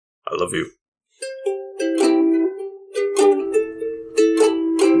I love you.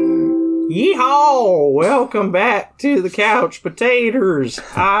 Yeehaw! Welcome back to the Couch Potatoes.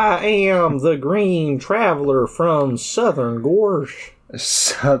 I am the Green Traveler from Southern Gorsh.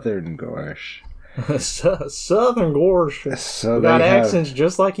 Southern Gorsh. Southern Gorsh. So we got accents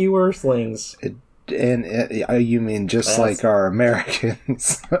just like you Earthlings. You mean just like our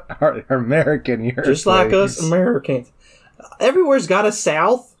Americans? our American Earthlings. Just like us Americans. Everywhere's got a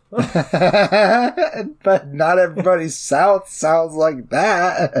South. But not everybody's South sounds like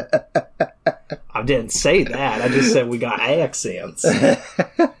that. I didn't say that. I just said we got accents.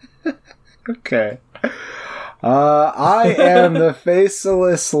 Okay. I am the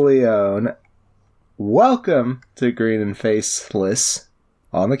Faceless Leone. Welcome to Green and Faceless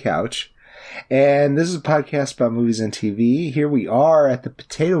on the Couch. And this is a podcast about movies and TV. Here we are at the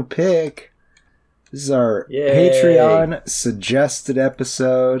Potato Pick. This is our Patreon suggested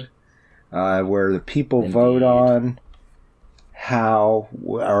episode where the people vote on how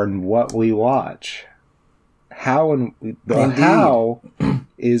or what we watch. How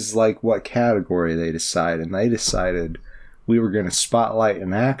is like what category they decide, and they decided we were going to spotlight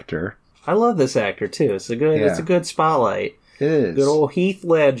an actor. I love this actor too. It's a good spotlight. It is. Good old Heath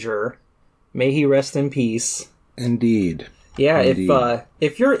Ledger. May he rest in peace. Indeed. Yeah, Indeed.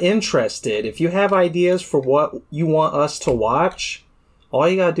 If you're interested, if you have ideas for what you want us to watch, all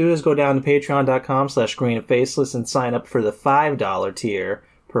you gotta do is go down to patreon.com/greenandfaceless and sign up for the $5 tier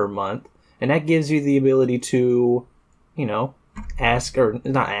per month. And that gives you the ability to,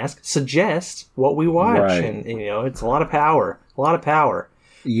 suggest what we watch. Right. And, it's a lot of power. A lot of power.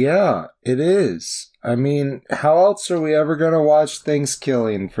 Yeah, it is. I mean, how else are we ever going to watch things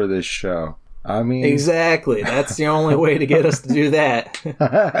killing for this show? I mean... Exactly. That's the only way to get us to do that.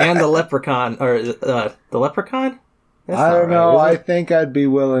 And the Leprechaun. Or the Leprechaun? I don't know. I think I'd be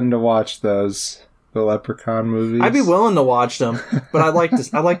willing to watch those. The Leprechaun movies. I'd be willing to watch them, but I'd like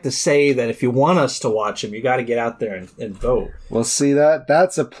to say that if you want us to watch them, you got to get out there and vote. Well, see,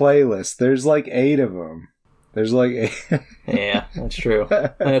 that's a playlist. There's like 8 of them. There's like 8. Yeah, that's true.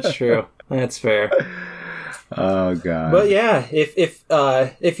 That's true. That's fair. Oh God. But yeah,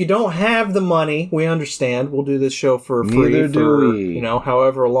 if you don't have the money, we understand. We'll do this show for free. Neither do we.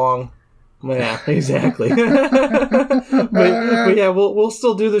 However long. Yeah, exactly. but yeah, we'll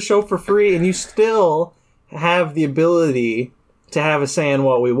still do the show for free, and you still have the ability to have a say in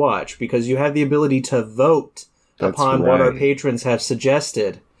what we watch, because you have the ability to vote upon what our patrons have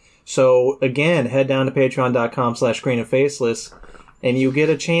suggested. So again, head down to patreon.com/greenandfaceless, and you get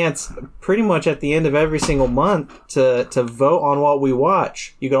a chance pretty much at the end of every single month to vote on what we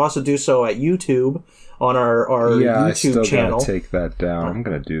watch. You can also do so at YouTube. On our YouTube channel. I still gotta take that down. I'm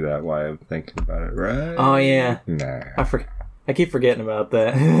gonna do that while I'm thinking about it, right? Oh, yeah. Nah. I keep forgetting about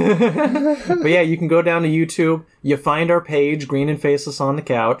that. But yeah, you can go down to YouTube. You find our page, Green and Faceless on the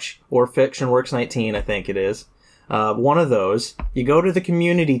Couch, or Fiction Works 19, I think it is. One of those. You go to the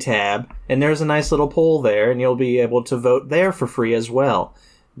community tab, and there's a nice little poll there, and you'll be able to vote there for free as well.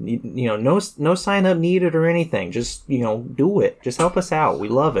 No sign up needed or anything. Just do it. Just help us out. We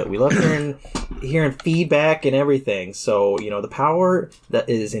love it. We love hearing feedback and everything. So the power that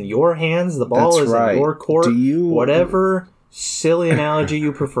is in your hands. The ball is in your court. Whatever silly analogy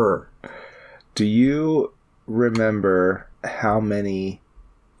you prefer. Do you remember how many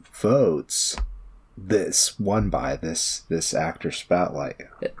votes this won by this actor spotlight?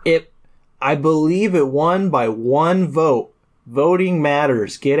 I believe it won by 1 vote. Voting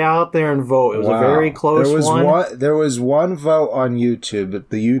matters. Get out there and vote. It was a very close one. There was 1 vote on YouTube, but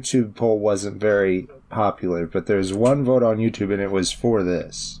the YouTube poll wasn't very popular. But there's 1 vote on YouTube, and it was for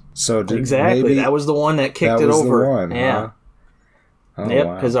this. So exactly, that was the one that kicked it over. The one, yeah. Huh?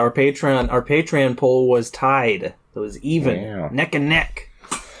 Yep, because our Patreon poll was tied. It was even, neck and neck.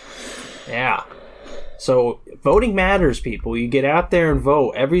 Yeah. So voting matters, people. You get out there and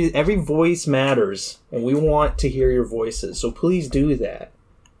vote. Every voice matters, and we want to hear your voices. So please do that.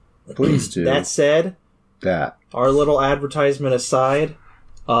 Please do. That said, our little advertisement aside,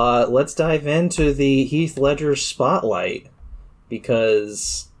 let's dive into the Heath Ledger spotlight,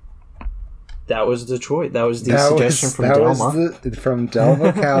 because that was Detroit. That was the suggestion from Delma. From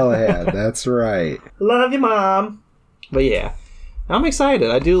Delma Callahan. That's right. Love you, Mom. But yeah. I'm excited.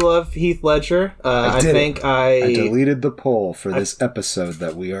 I do love Heath Ledger. I deleted the poll for this episode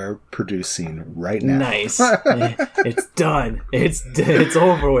that we are producing right now. Nice. It's done. It's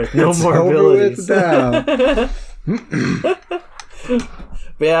over with. No more abilities.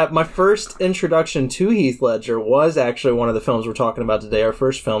 But yeah, my first introduction to Heath Ledger was actually one of the films we're talking about today. Our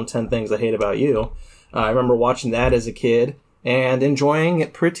first film, 10 Things I Hate About You. I remember watching that as a kid. and enjoying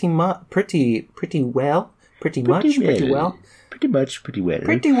it pretty well. Pretty well. Pretty well.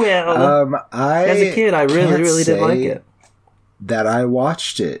 As a kid, I really did like it. That I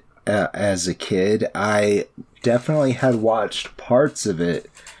watched it as a kid. I definitely had watched parts of it,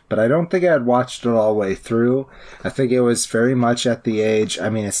 but I don't think I had watched it all the way through. I think it was very much at the age, I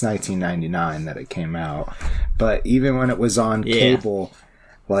mean, it's 1999 that it came out, but even when it was on cable,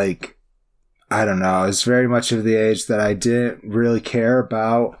 like, I don't know, I was very much of the age that I didn't really care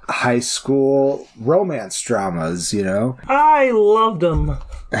about high school romance dramas, you know? I loved them.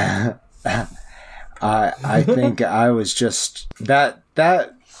 I think I was just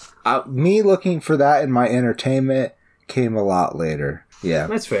me looking for that in my entertainment came a lot later. Yeah,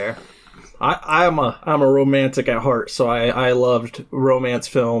 that's fair. I'm a romantic at heart, so I loved romance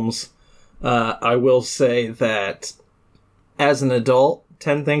films. I will say that as an adult,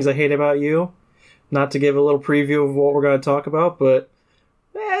 10 Things I Hate About You. Not to give a little preview of what we're going to talk about, but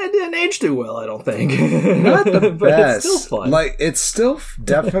it didn't age too well, I don't think. Not the but best. It's still fun. Like, it's still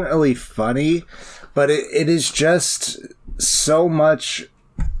definitely funny, but it is just so much.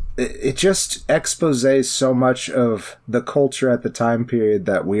 It just exposes so much of the culture at the time period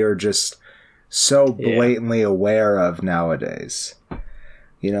that we are just so blatantly aware of nowadays.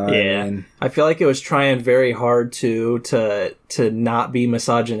 You know what I mean? I feel like it was trying very hard to not be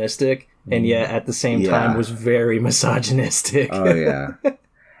misogynistic, and yet at the same time was very misogynistic. Oh yeah.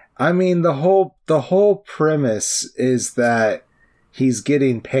 I mean, the whole premise is that he's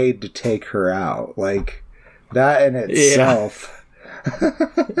getting paid to take her out. Like, that in itself.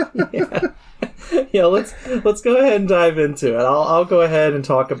 Yeah, let's go ahead and dive into it. I'll go ahead and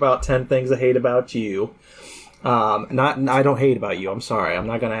talk about 10 Things I Hate About You. I don't hate about you. I'm sorry. I'm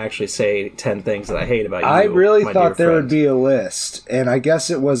not going to actually say 10 things that I hate about you. I really thought there would be a list, and I guess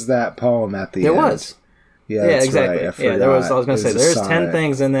it was that poem at the end. There was. Yeah, exactly. Right. Yeah, there was. I was going to say there's 10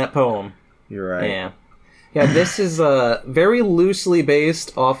 things in that poem. You're right. Yeah. This is very loosely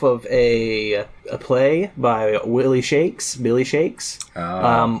based off of a play by Billy Shakes.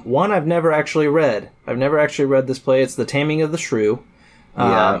 One I've never actually read. I've never actually read this play. It's The Taming of the Shrew.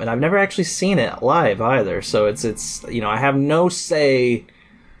 And I've never actually seen it live either. So it's I have no say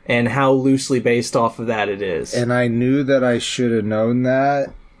in how loosely based off of that it is. And I knew that I should have known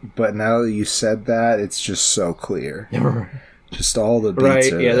that, but now that you said that, it's just so clear. Just all the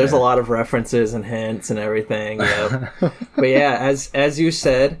beats are there. There's a lot of references and hints and everything. Yeah. But yeah, as you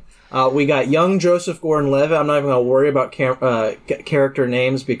said, we got young Joseph Gordon-Levitt. I'm not even going to worry about character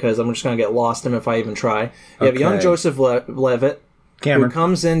names because I'm just going to get lost in them if I even try. You have young Joseph Levitt, Cameron, who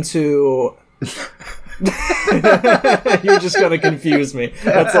comes into... You're just going to confuse me.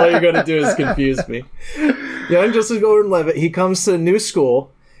 That's all you're going to do is confuse me. Young Joseph Gordon-Levitt, he comes to a new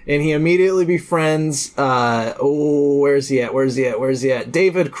school, and he immediately befriends, where's he at?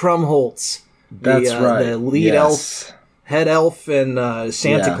 David Krumholtz. That's right. The lead elf, head elf, and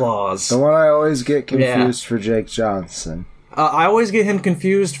Santa Claus. The one I always get confused for Jake Johnson. I always get him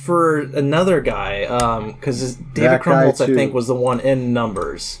confused for another guy, because David Krumholtz, I think, was the one in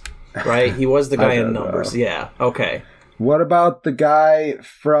Numbers, right? He was the guy in Numbers. Yeah, okay. What about the guy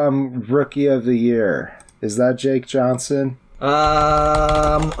from Rookie of the Year? Is that Jake Johnson?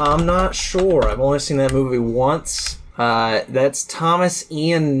 I'm not sure. I've only seen that movie once. That's Thomas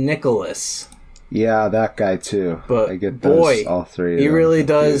Ian Nicholas. Yeah, that guy too. But I get boy, all three of he them really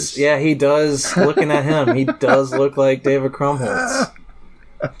confused. does. Yeah, he does. Looking at him, he does look like David Krumholtz.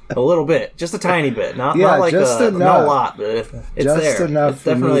 A little bit, just a tiny bit. Not like not a lot, but it's just there. Enough it's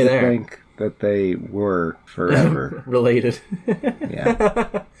definitely for me to there. think that they were forever related. Yeah.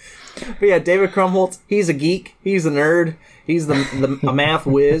 But yeah, David Krumholtz, he's a geek. He's a nerd. He's a math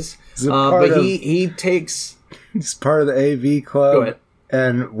whiz. He takes... He's part of the AV club. Go ahead.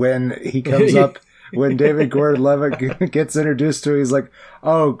 And when he comes up, when David Gordon-Levitt gets introduced to him, he's like,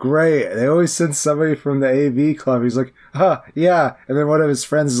 oh, great. They always send somebody from the AV club. He's like, yeah. And then one of his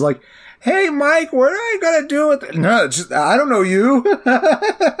friends is like, hey, Mike, what are I going to do with it? No, I don't know you.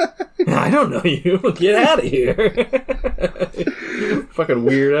 I don't know you. Get out of here. Fucking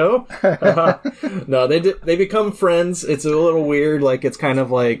weirdo. No, they become friends. It's a little weird. Like, it's kind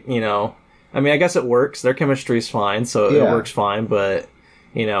of like, I mean, I guess it works. Their chemistry's fine, so it works fine. But,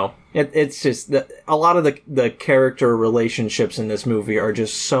 it's just a lot of the character relationships in this movie are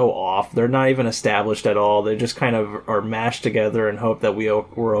just so off. They're not even established at all. They just kind of are mashed together and hope that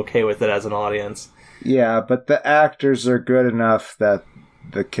we're okay with it as an audience. Yeah, but the actors are good enough that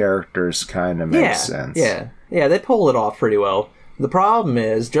the characters kind of make sense. Yeah, they pull it off pretty well. The problem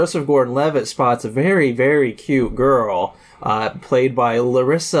is Joseph Gordon-Levitt spots a very, very cute girl played by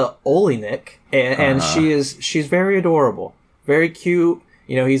Larissa Olenek, and she's very adorable. very cute.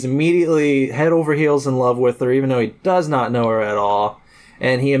 You know, he's immediately head over heels in love with her, even though he does not know her at all.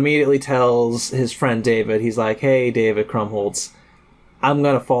 And he immediately tells his friend David, he's like, hey, David Krumholtz, I'm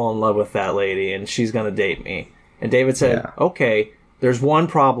going to fall in love with that lady, and she's going to date me. And David said, okay, there's one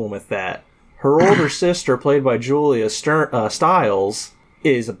problem with that. Her older sister, played by Julia Stiles,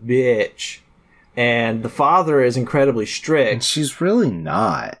 is a bitch. And the father is incredibly strict. And she's really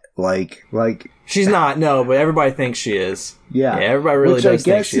not. Like she's not, no, but everybody thinks she is. Yeah, everybody really does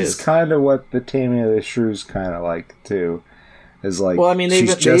think she is. Which I guess is kind of what the Taming of the Shrews kind of like too. Is like, well, I mean, he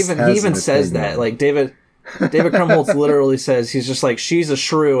even says that. Like David Krumholtz literally says, he's just like, she's a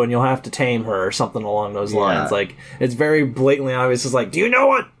shrew and you'll have to tame her or something along those lines. Like, it's very blatantly obvious. It's like, do you know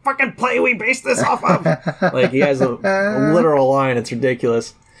what fucking play we based this off of? Like, he has a literal line. It's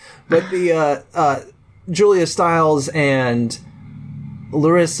ridiculous. But the Julia Stiles and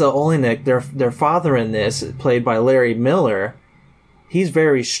Larissa Olenek, their father in this, played by Larry Miller, he's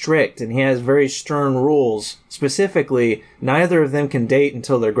very strict and he has very stern rules. Specifically, neither of them can date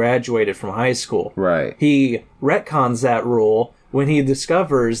until they're graduated from high school. Right. He retcons that rule when he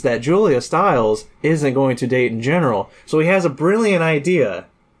discovers that Julia Stiles isn't going to date in general. So he has a brilliant idea.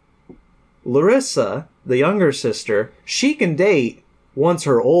 Larissa, the younger sister, she can date once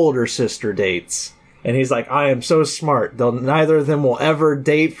her older sister dates. And he's like, I am so smart. Neither of them will ever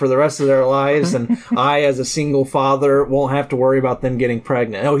date for the rest of their lives, and I, as a single father, won't have to worry about them getting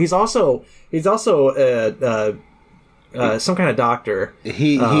pregnant. Oh, he's also some kind of doctor.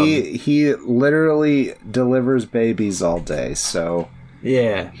 He literally delivers babies all day. So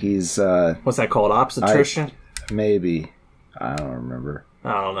yeah, he's what's that called? Obstetrician? Maybe. I don't remember.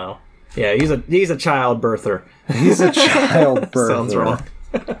 I don't know. Yeah, he's a child birther. He's a child birther. Sounds wrong.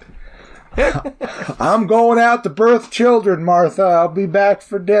 I'm going out to birth children, Martha. I'll be back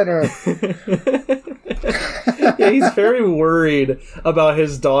for dinner. Yeah, he's very worried about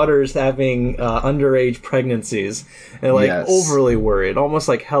his daughters having underage pregnancies. And, overly worried. Almost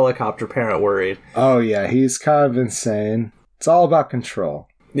like helicopter parent worried. Oh, yeah. He's kind of insane. It's all about control.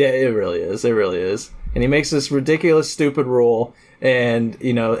 Yeah, it really is. It really is. And he makes this ridiculous, stupid rule. And,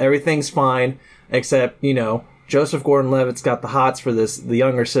 everything's fine. Except, Joseph Gordon-Levitt's got the hots for the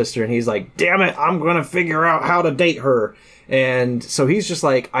younger sister, and he's like, damn it, I'm going to figure out how to date her. And so he's just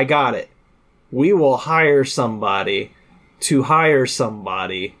like, I got it. We will hire somebody to hire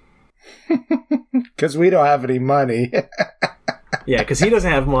somebody. Because we don't have any money. Yeah, because he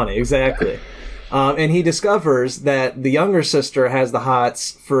doesn't have money, exactly. And he discovers that the younger sister has the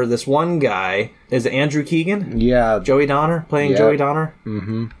hots for this one guy. Is it Andrew Keegan? Yeah. Joey Donner, playing Joey Donner?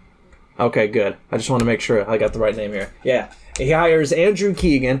 Mm-hmm. Okay, good. I just want to make sure I got the right name here. Yeah. He hires Andrew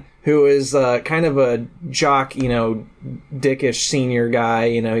Keegan, who is kind of a jock, dickish senior guy.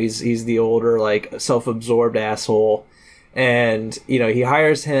 He's the older, self-absorbed asshole. And, he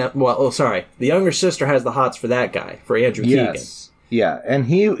hires him... the younger sister has the hots for that guy, for Andrew Keegan. Yeah, and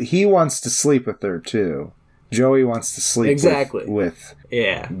he wants to sleep with her, too. Joey wants to sleep with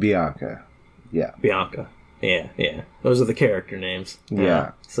Bianca. Yeah. Bianca. Yeah. Those are the character names.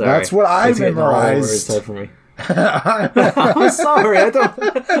 Yeah. That's what I memorized. For me. I'm sorry.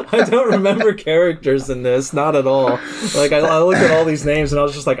 I don't remember characters in this. Not at all. I looked at all these names and I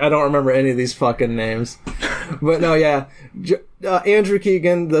was just like, I don't remember any of these fucking names. But no, yeah. Andrew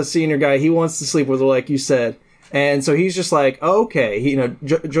Keegan, the senior guy, he wants to sleep with her, like you said. And so he's just like, okay.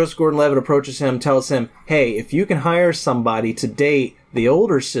 Joseph Gordon-Levitt approaches him, tells him, hey, if you can hire somebody to date the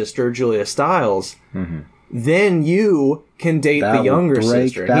older sister, Julia Stiles, then you can date the younger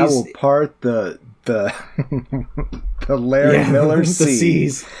sister. That will part the Larry Miller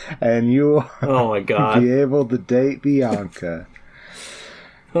seas, and you will be able to date Bianca.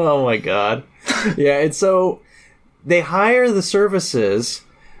 Oh my god. Yeah, and so they hire the services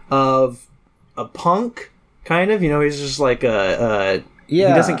of a punk, kind of. He's just like he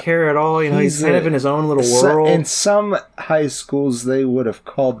doesn't care at all. He's kind of in his own little world. In some high schools, they would have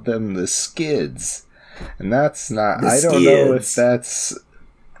called them the Skids. And that's not... I don't know if that's,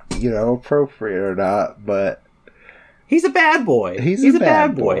 appropriate or not, but... He's a bad boy. He's a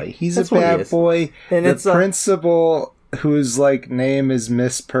bad boy. He's a bad boy. And the principal, whose, name is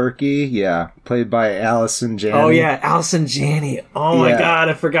Miss Perky, played by Allison Janney. Oh, yeah, Allison Janney. Oh, my God,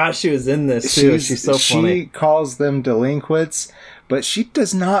 I forgot she was in this, too. She's so funny. She calls them delinquents, but she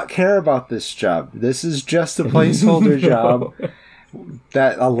does not care about this job. This is just a placeholder job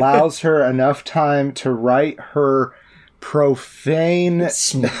that allows her enough time to write her profane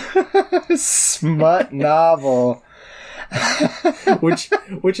smut novel.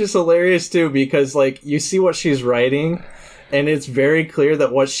 which is hilarious too, because you see what she's writing and it's very clear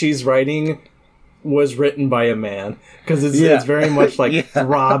that what she's writing was written by a man, because it's very much like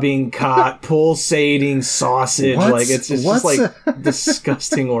throbbing cock, pulsating sausage. It's just like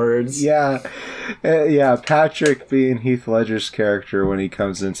disgusting words. Yeah. Patrick, being Heath Ledger's she when he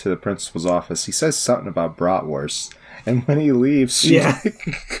comes into the principal's office, he says something about bratwurst, and when he leaves, she's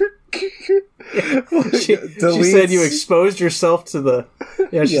she said you exposed yourself to the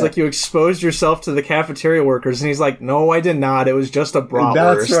like, you exposed yourself to the cafeteria workers, and he's like, no, I did not, it was just a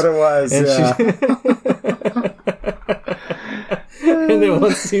bratwurst. That's what it was. And then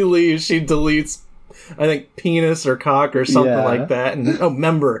once he leaves, she deletes, I think, penis or cock or something like that, and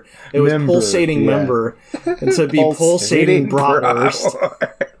member, it was pulsating member, and so it'd be pulsating bratwurst.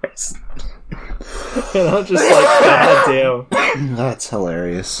 And I'm just like, god damn, that's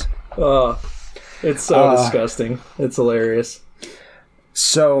hilarious. It's so disgusting. It's hilarious.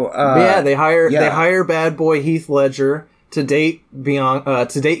 So they hire bad boy Heath Ledger to date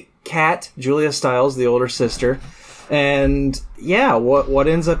Kat, Julia Stiles, the older sister, and what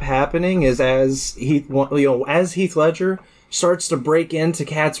ends up happening is as Heath Ledger starts to break into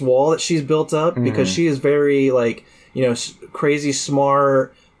Kat's wall that she's built up, because she is very crazy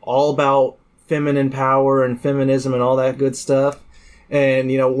smart, all about feminine power and feminism and all that good stuff.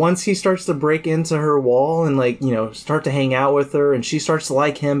 And, once he starts to break into her wall and, start to hang out with her, and she starts to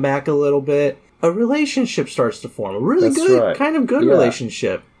like him back a little bit, a relationship starts to form. A really kind of good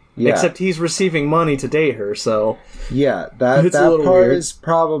relationship. Yeah. Except he's receiving money to date her, so... Yeah, that part weird. Is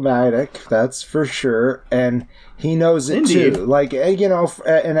problematic, that's for sure. And he knows it too.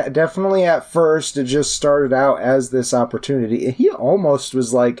 And definitely at first, it just started out as this opportunity. He almost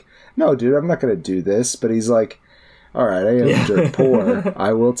was like, no, dude, I'm not going to do this. But he's like, all right, I am dirt poor.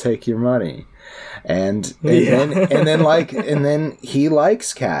 I will take your money, and then he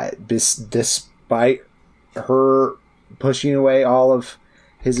likes Kat despite her pushing away all of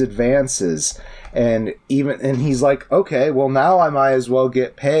his advances, and he's like, okay, well now I might as well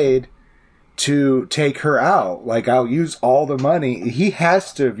get paid to take her out. Like, I'll use all the money. He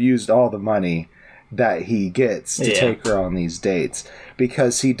has to have used all the money that he gets to take her on these dates,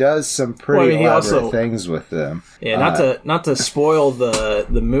 because he does some pretty elaborate things with them. Yeah, not to spoil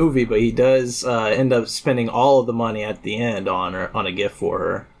the movie, but he does end up spending all of the money at the end on a gift for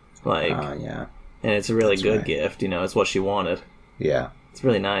her. And it's a really good gift. It's what she wanted. Yeah, it's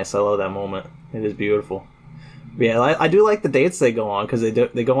really nice. I love that moment. It is beautiful. But yeah, I do like the dates they go on, because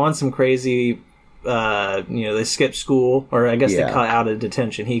they go on some crazy. They skip school, or I guess they cut out of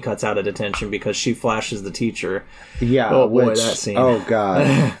detention. He cuts out of detention because she flashes the teacher. Yeah. Oh boy, that scene. Oh god.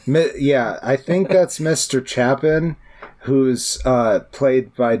 I think that's Mr. Chapin, who's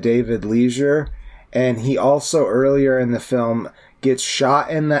played by David Leisure, and he also earlier in the film gets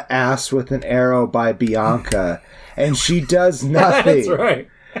shot in the ass with an arrow by Bianca, and she does nothing. That's right.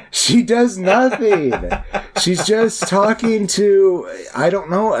 She does nothing. She's just talking to, I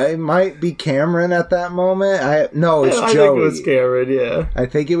don't know, it might be Cameron at that moment. No, it's Joey. I think it was Cameron, yeah. I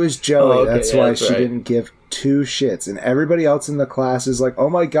think it was Joey. That's why she didn't give two shits. And everybody else in the class is like, oh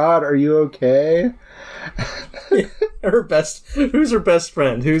my god, are you okay? Who's her best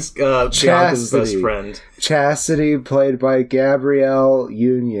friend? Who's Bianca's best friend? Chastity, played by Gabrielle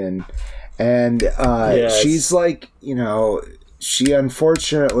Union. And she's like, she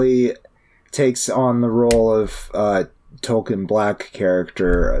unfortunately takes on the role of token black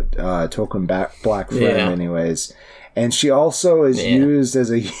character, token black friend, anyways. And she also is used as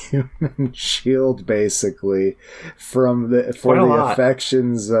a human shield, basically, for the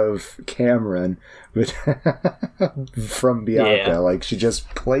affections of Cameron, but from Bianca. Like, she just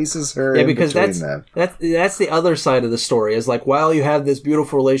places her in between them. That's the other side of the story, is like, while you have this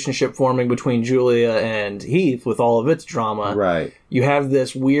beautiful relationship forming between Julia and Heath with all of its drama, right, you have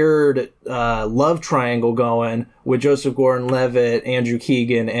this weird love triangle going with Joseph Gordon-Levitt, Andrew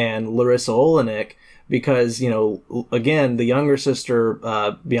Keegan, and Larissa Olenek. Because, again, the younger sister,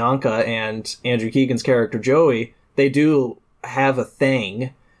 Bianca, and Andrew Keegan's character, Joey, they do have a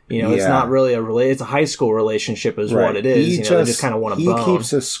thing. It's not really it's a high school relationship is what it is. They just kind of want to bone. He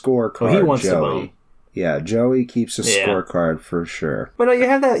keeps a scorecard, he wants to bone. Yeah, Joey keeps a scorecard for sure. But you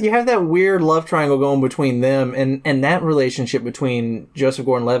have that weird love triangle going between them, and that relationship between Joseph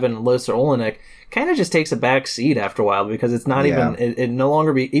Gordon-Levitt and Larissa Olenek kind of just takes a back seat after a while, because it's not even it no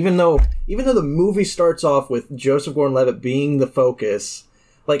longer be, even though the movie starts off with Joseph Gordon-Levitt being the focus.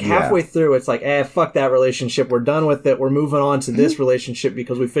 Like, halfway through, it's like, fuck that relationship. We're done with it. We're moving on to this relationship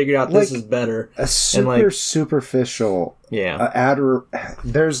because we figured out this is better. A superficial...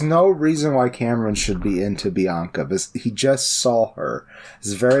 there's no reason why Cameron should be into Bianca. He just saw her.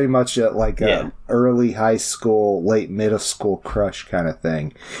 It's very much a early high school, late middle school crush kind of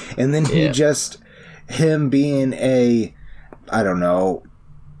thing. And then he just him being a, I don't know,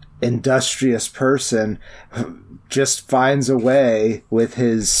 industrious person just finds a way with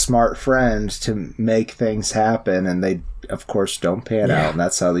his smart friend to make things happen, and they of course don't pan out, and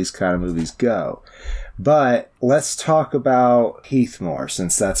that's how these kind of movies go. But let's talk about Heath more,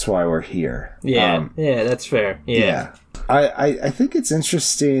 since that's why we're here. Yeah, that's fair. Yeah. I think it's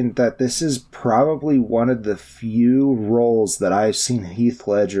interesting that this is probably one of the few roles that I've seen Heath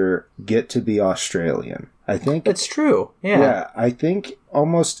Ledger get to be Australian. I think it's true. Yeah, I think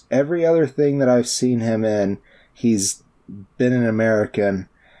almost every other thing that I've seen him in, he's been an American.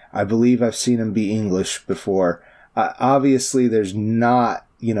 I believe I've seen him be English before. Obviously, there's not,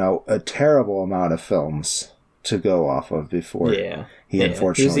 a terrible amount of films to go off of before he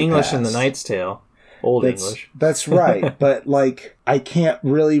unfortunately He was English passed. in The Knight's Tale. English. That's right. But, I can't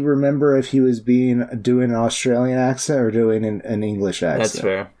really remember if he was doing an Australian accent or doing an English accent. That's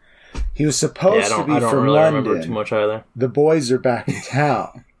fair. He was supposed to be I don't from really London. remember too much either. The boys are back in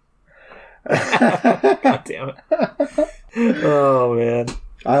town. God damn it. Oh, man.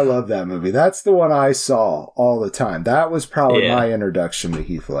 I love that movie. That's the one I saw all the time. That was probably my introduction to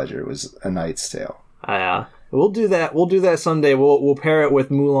Heath Ledger, was A Knight's Tale. We'll do that. We'll do that someday. We'll pair it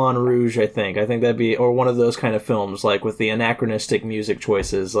with Moulin Rouge, I think. I think that'd be, or one of those kind of films, with the anachronistic music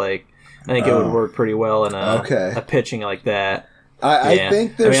choices. I think it would work pretty well in a pitching like that. I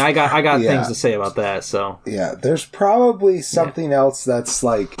think there's... I got things to say about that, so... Yeah, there's probably something else that's,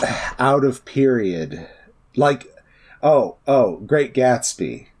 out of period. Great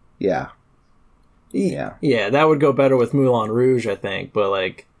Gatsby. Yeah. Yeah. Yeah, that would go better with Moulin Rouge, I think, but,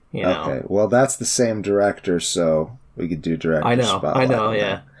 Okay, well, that's the same director, so we could do director spotlight. I know,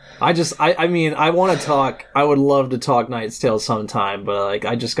 yeah. I want to talk, I would love to talk Knight's Tale sometime, but,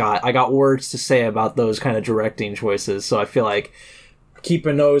 I got words to say about those kind of directing choices, so I feel like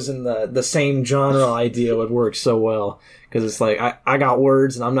keeping those in the same genre idea would work so well, because it's I got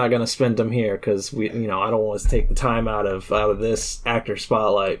words and I'm not going to spend them here, because I don't want to take the time out of this actor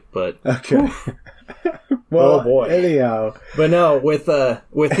spotlight, but... Okay. Well, oh boy. Anyhow. But no, with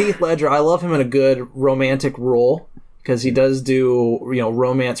Heath Ledger, I love him in a good romantic role, because he does do,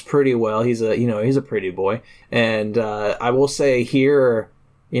 romance pretty well. He's a pretty boy. And I will say here,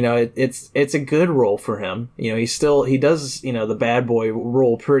 it's a good role for him. He does, the bad boy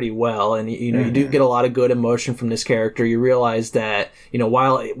role pretty well. And, you do get a lot of good emotion from this character. You realize that,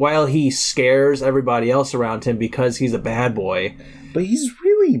 while he scares everybody else around him because he's a bad boy, but he's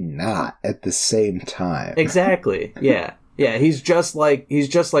really not at the same time. Exactly. Yeah. Yeah, he's just like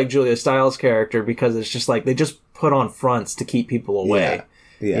Julia Stiles' character, because it's just they just put on fronts to keep people away.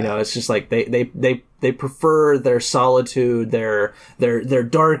 Yeah. It's just they prefer their solitude, their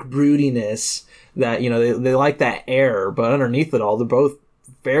dark broodiness, that they like that air, but underneath it all, they're both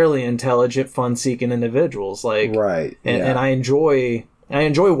fairly intelligent, fun-seeking individuals. Right. And I enjoy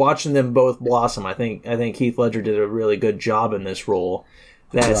watching them both blossom. I think Heath Ledger did a really good job in this role.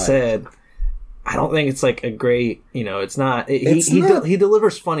 That said, I don't think it's a great, it's not. He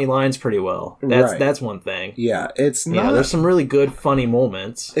delivers funny lines pretty well. That's one thing. Yeah, it's not. There's some really good funny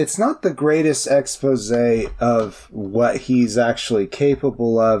moments. It's not the greatest expose of what he's actually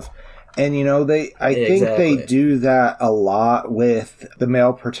capable of. And I think they do that a lot with the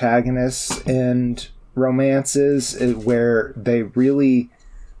male protagonists and romances, where they really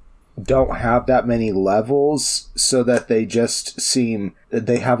don't have that many levels, so that they just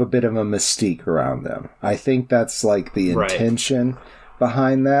they have a bit of a mystique around them. I think that's the intention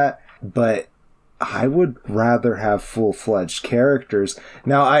behind that, but I would rather have full-fledged characters.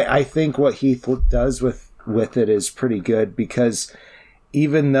 Now, I think what Heath does with it is pretty good, because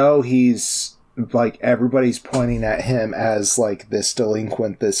even though he's everybody's pointing at him as this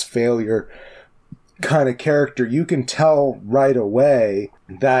delinquent, this failure kind of character, you can tell right away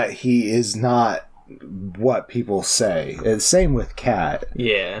that he is not what people say. And same with Kat.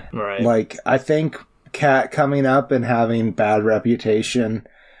 Yeah, right. I think Kat coming up and having Bad Reputation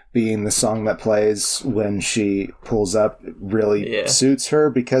being the song that plays when she pulls up really suits her,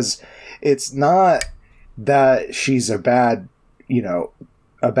 because it's not that she's a bad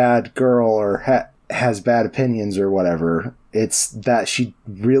girl or has bad opinions or whatever. It's that she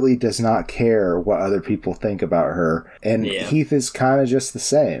really does not care what other people think about her. And Heath is kind of just the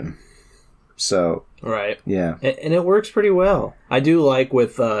same. So... Right. Yeah. And it works pretty well. I do like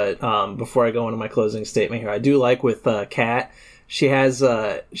with, before I go into my closing statement here, I do like with Kat, she has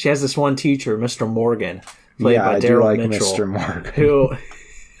this one teacher, Mr. Morgan, played by Daryl Mitchell. Mr. Morgan. Who...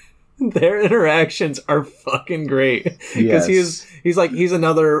 Their interactions are fucking great, because he's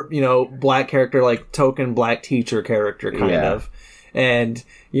another black character, token black teacher character kind of, And,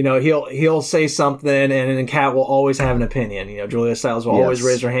 you know, he'll say something, and then Kat will always have an opinion. You know, Julia Stiles will always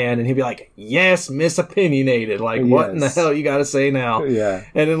raise her hand, and he'll be like, yes, misopinionated. Like, what in the hell you gotta say now? Yeah.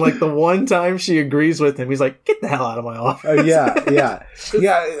 And then, like, the one time she agrees with him, he's like, get the hell out of my office. Yeah.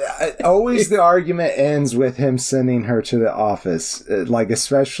 Always the argument ends with him sending her to the office, like,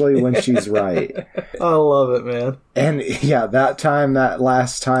 especially when she's right. I love it, man. And, yeah, that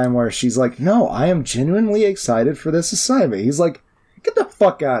last time where she's like, no, I am genuinely excited for this assignment. He's like, get the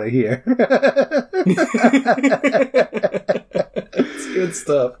fuck out of here. It's good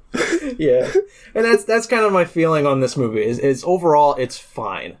stuff. Yeah. And that's kind of my feeling on this movie is overall it's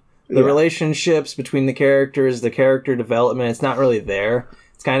fine. The relationships between the characters, the character development, it's not really there.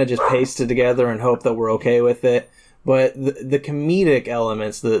 It's kind of just pasted together and hope that we're okay with it. But the comedic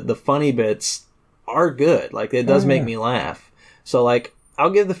elements, the funny bits are good. Like, it does make me laugh. So, like, I'll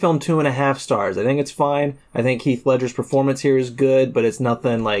give the film 2.5 stars. I think it's fine. I think Heath Ledger's performance here is good, but it's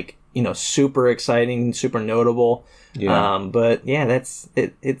nothing like, you know, super exciting, super notable. Yeah. But yeah, that's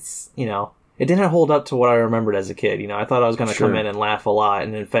it. It's, you know, it didn't hold up to what I remembered as a kid. You know, I thought I was going to come in and laugh a lot,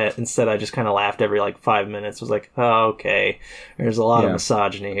 and instead I just kind of laughed every like 5 minutes. I was like, oh, okay, there's a lot of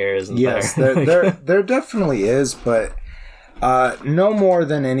misogyny here, isn't there? Yes, there definitely is, but no more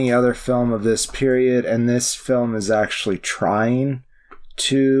than any other film of this period, and this film is actually trying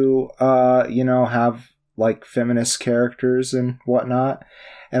to, you know, have like feminist characters and whatnot.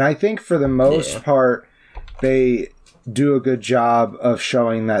 And I think for the most part, they do a good job of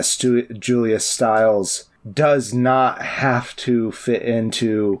showing that Julia Stiles does not have to fit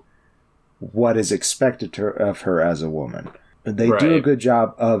into what is expected of her as a woman. They do a good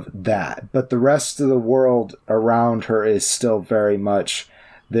job of that. But the rest of the world around her is still very much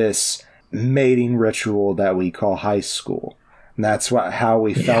this mating ritual that we call high school. And that's how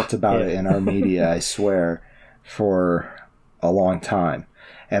we felt about it in our media, I swear, for a long time.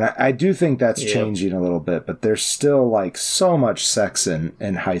 And I do think that's changing a little bit, but there's still like so much sex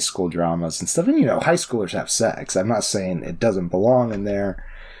in high school dramas and stuff. And, you know, high schoolers have sex. I'm not saying it doesn't belong in there,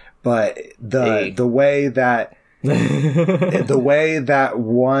 but the way that the way that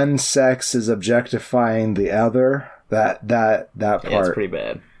one sex is objectifying the other, that part, it's pretty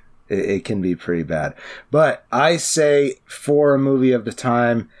bad. It can be pretty bad. But I say for a movie of the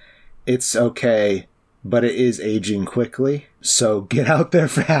time, it's okay, but it is aging quickly. So get out there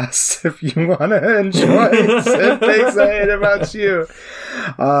fast if you want to enjoy things I hate about you.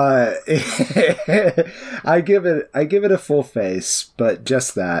 I give it a full face, but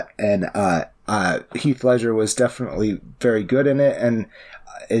just that. And Heath Ledger was definitely very good in it, and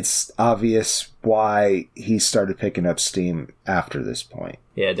it's obvious why he started picking up steam after this point.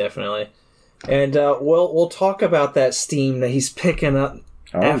 Yeah, definitely. And we'll talk about that steam that he's picking up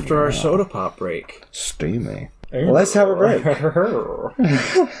after our soda pop break. Steamy. Well, let's have a break.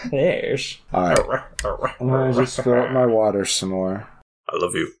 Yes. All right. I'm going to just fill up my water some more. I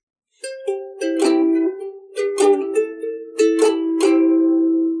love you.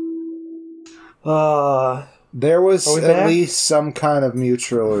 There was at least some kind of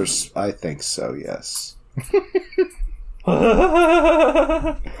mutual, I think so, yes.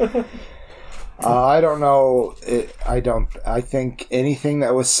 I don't know. I think anything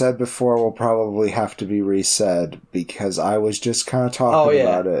that was said before will probably have to be resaid because I was just kind of talking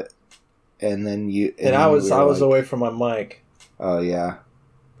about it, and then you. And I was away from my mic. Oh yeah,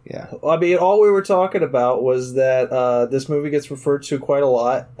 yeah. I mean, all we were talking about was that this movie gets referred to quite a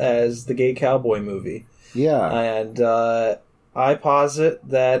lot as the gay cowboy movie. Yeah, and I posit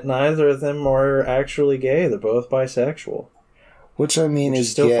that neither of them are actually gay; they're both bisexual. Which I mean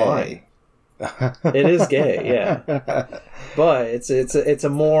is still gay. Fine. It is gay, yeah, but it's a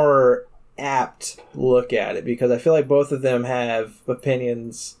more apt look at it because I feel like both of them have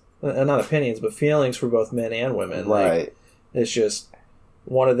opinions, not opinions, but feelings for both men and women. Right. Like, it's just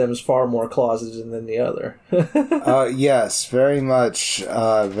one of them is far more closeted than the other. Yes, very much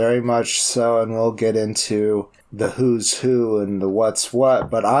so, and we'll get into the who's who and the what's what.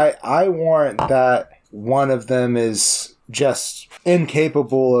 But I warrant that one of them is just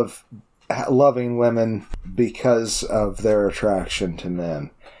incapable of loving women because of their attraction to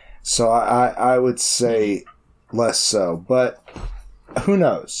men. So I would say less so, but who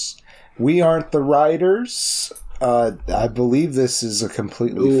knows? We aren't the writers. I believe this is a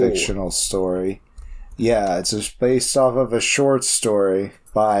completely fictional story. Yeah, it's just based off of a short story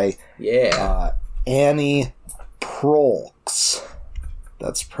by Annie Proulx.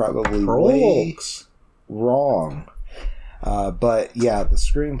 That's probably way wrong. But yeah, the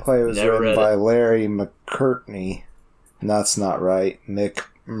screenplay was written by Larry McCurtney. And that's not right.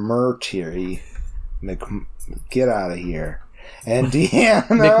 McMurtry. Get out of here. And Deanna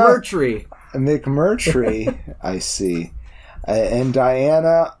McMurtry, I see. And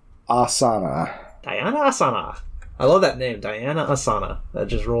Diana Asana. Diana Asana. I love that name, Diana Asana. That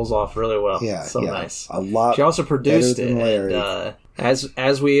just rolls off really well. Yeah, so nice. A lot. She also produced it. And,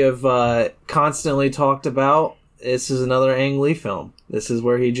 as we have constantly talked about, this is another Ang Lee film. This is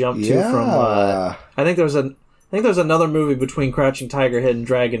where he jumped to from. I think there's another movie between Crouching Tiger, Hidden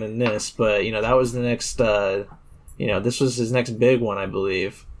Dragon, and this, but that was the next. This was his next big one, I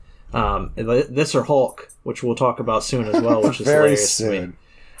believe. This or Hulk, which we'll talk about soon as well, which is very hilarious soon.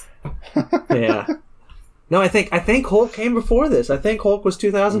 To me. Yeah. No, I think Hulk came before this. I think Hulk was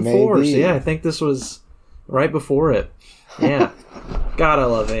 2004. Maybe. So yeah, I think this was right before it. Yeah. God, I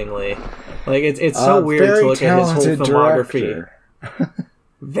love Ang Lee. Like it's so weird to look at his whole filmography.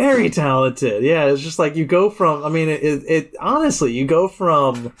 Very talented. Yeah, it's just like you go from. I mean, it honestly, you go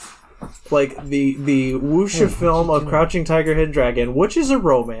from like the wuxia film of Crouching Tiger, Hidden Dragon, which is a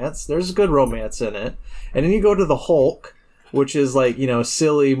romance. There's good romance in it, and then you go to the Hulk, which is like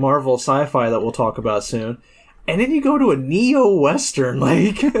silly Marvel sci-fi that we'll talk about soon. And then you go to a neo-western,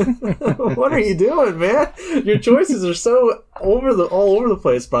 like, what are you doing, man? Your choices are so all over the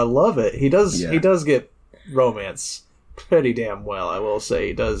place, but I love it. He does get romance pretty damn well, I will say.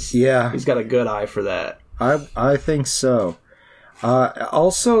 He does. Yeah. He's got a good eye for that. I think so.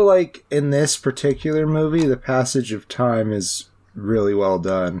 Also, like, in this particular movie, the passage of time is really well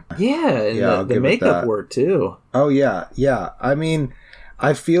done. Yeah, and the makeup work, too. Oh, yeah. I mean,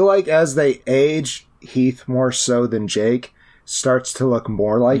 I feel like as they age, Heath more so than Jake starts to look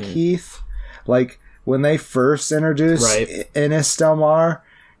more like Heath. Like when they first introduce Ines Del Mar,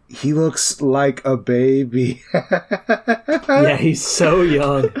 he looks like a baby. Yeah, he's so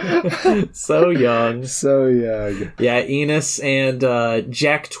young. So young. Yeah, Enos and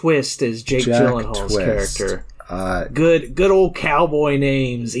Jack Twist is Jake Gyllenhaal's character. Good old cowboy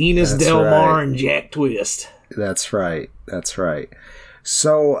names. Enos Del Mar and Jack Twist. That's right.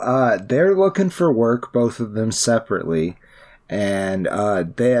 So they're looking for work, both of them separately, and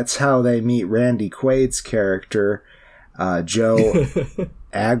that's how they meet Randy Quaid's character, Joe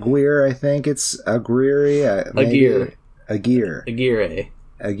Aguirre. I think it's Aguirre. Aguirre.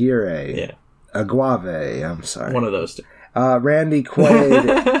 Yeah. Aguave. I'm sorry. One of those two. Randy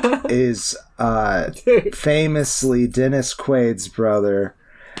Quaid is famously Dennis Quaid's brother.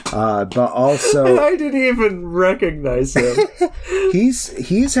 But also I didn't even recognize him.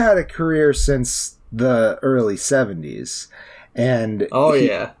 he's had a career since the early 70s, and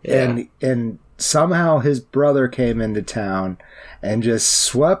and somehow his brother came into town and just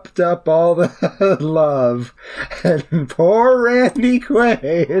swept up all the love, and poor Randy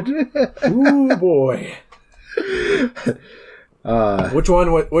Quaid. Ooh boy.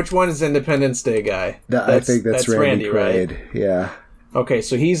 Which one is Independence Day guy? I think that's Randy Quaid. Right? Yeah. Okay,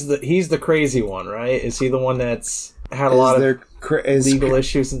 so he's the crazy one, right? Is he the one that's had a lot of legal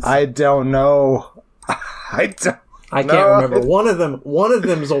issues? I don't know. I can't remember. One of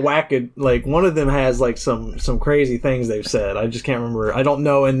them's a wackad. Like one of them has like some crazy things they've said. I just can't remember. I don't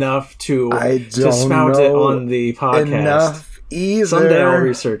know enough to spout it on the podcast. Enough either. Someday I'll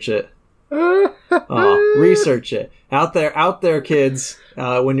research it. Research it out there, kids.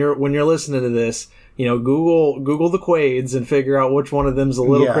 When you're listening to this. Google the Quaids and figure out which one of them's a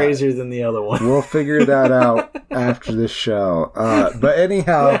little crazier than the other one. We'll figure that out after the show. But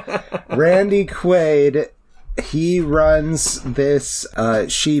anyhow, Randy Quaid, he runs this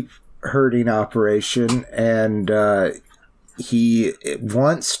sheep herding operation, and he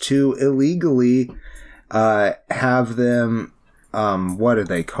wants to illegally have them, what do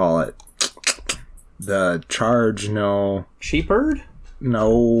they call it? The charge, no. Sheep herd?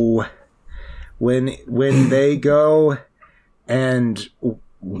 No. When they go and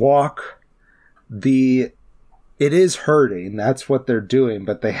walk it is herding, that's what they're doing,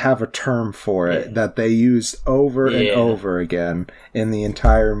 but they have a term for it that they use over and over again in the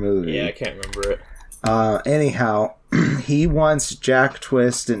entire movie. Yeah, I can't remember it. Anyhow, he wants Jack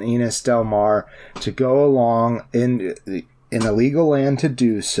Twist and Enos Del Mar to go along in illegal land to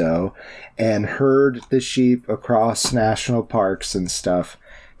do so and herd the sheep across national parks and stuff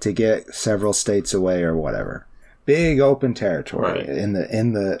to get several states away or whatever. Big open territory in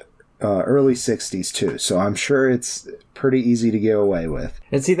the early 60s too. So I'm sure it's pretty easy to get away with.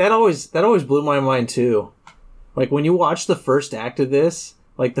 And see, that always blew my mind too. Like when you watch the first act of this,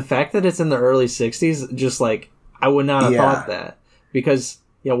 like the fact that it's in the early 60s, just like I would not have thought that. Because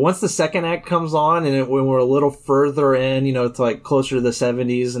once the second act comes on and when we're a little further in, to like closer to the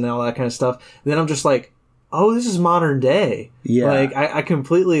 70s and all that kind of stuff, then I'm just like, oh, this is modern day. Yeah. Like, I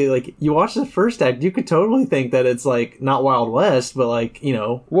completely, like, you watch the first act, you could totally think that it's, like, not Wild West, but, like, you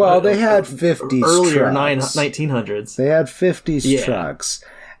know. Well, they had 50s earlier trucks. 1900s. They had 50s trucks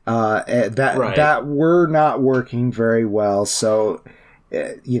that were not working very well, so,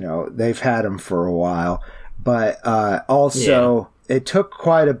 you know, they've had them for a while. But also, it took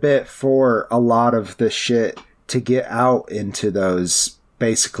quite a bit for a lot of the shit to get out into those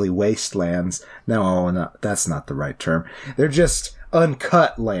basically wastelands. No, that's not the right term. They're just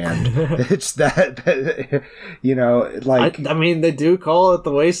uncut land. It's that, you know, like... I mean, they do call it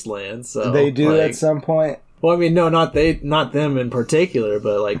the wasteland, so... They do at some point? Well, I mean, no, not them in particular,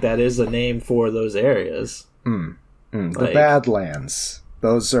 but, like, that is a name for those areas. The Badlands.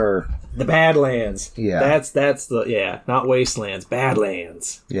 Those are... The Badlands. Yeah. That's the... Yeah, not wastelands.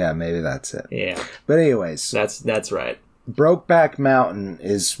 Badlands. Yeah, maybe that's it. Yeah. But anyways... That's right. Brokeback Mountain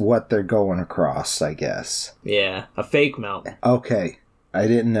is what they're going across, I guess. Yeah, a fake mountain. Okay, I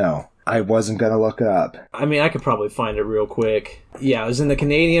didn't know. I wasn't going to look it up. I mean, I could probably find it real quick. Yeah, it was in the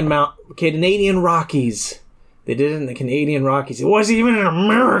Canadian Rockies. They did it in the Canadian Rockies. It wasn't even in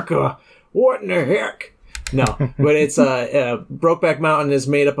America. What in the heck? No, but it's Brokeback Mountain is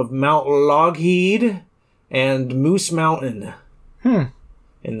made up of Mount Logheed and Moose Mountain.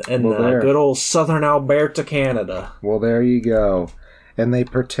 In good old southern Alberta, Canada. Well, there you go. And they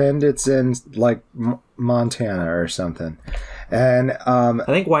pretend it's in, like, Montana or something. And I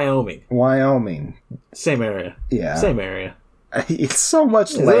think Wyoming. Wyoming. Same area. Yeah. Same area. It's so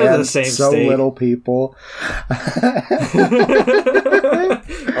much land, so state. Little people.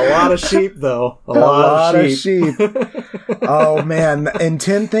 A lot of sheep, though. A lot of sheep. Oh, man. And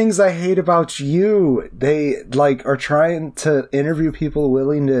 10 Things I Hate About You. They, like, are trying to interview people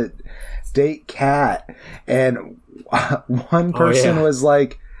willing to date Kat. And one person was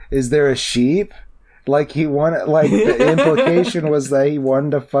like, is there a sheep? Like, he wanted, like, the implication was that he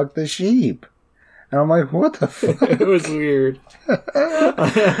wanted to fuck the sheep. And I'm like, what the fuck? It was weird.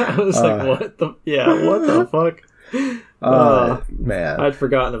 I was like, what the fuck? Man. I'd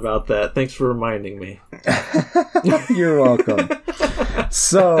forgotten about that. Thanks for reminding me. You're welcome.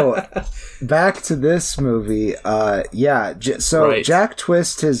 So, back to this movie. Jack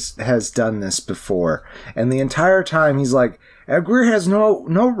Twist has done this before. And the entire time he's like, Edgar has no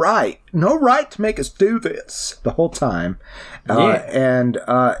right to make us do this. The whole time. And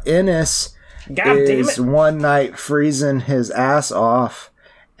Ennis... is one night freezing his ass off,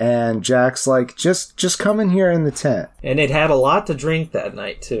 and Jack's like, just come in here in the tent. And it had a lot to drink that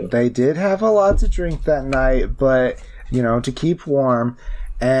night, too. They did have a lot to drink that night, but, you know, to keep warm.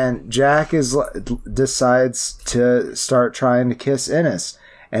 And Jack decides to start trying to kiss Ennis.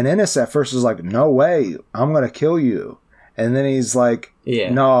 And Ennis at first is like, no way, I'm going to kill you. And then he's like,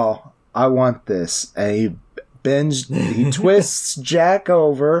 no, I want this. And he twists Jack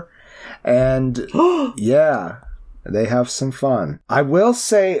over. And they have some fun. I will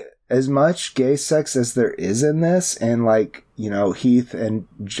say, as much gay sex as there is in this, and, like, you know, Heath and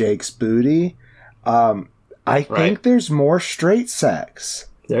Jake's booty, I think there's more straight sex.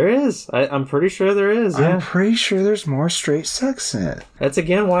 There is. I'm pretty sure there is. Yeah. I'm pretty sure there's more straight sex in it. That's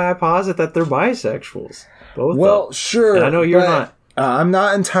again why I posit that they're bisexuals. Both. Well, sure. And I know you're not. I'm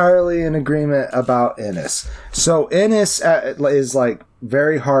not entirely in agreement about Ennis. So Ennis is like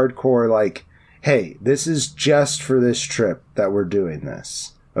very hardcore, like, hey, this is just for this trip that we're doing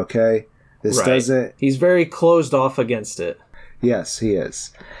this. Okay? This doesn't... He's very closed off against it. Yes, he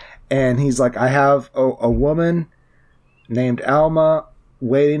is. And he's like, I have a woman named Alma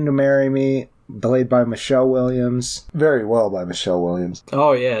waiting to marry me, played by Michelle Williams. Very well by Michelle Williams.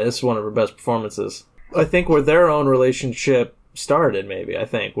 Oh, yeah, this is one of her best performances. I think where their own relationship started, maybe,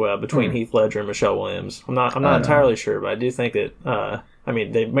 between Heath Ledger and Michelle Williams. I'm not entirely sure, but I do think that,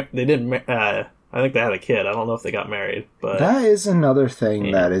 they didn't, I think they had a kid. I don't know if they got married, but... That is another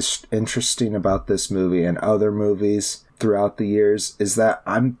thing that is interesting about this movie and other movies throughout the years, is that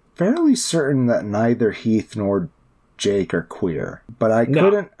I'm fairly certain that neither Heath nor Jake are queer. But I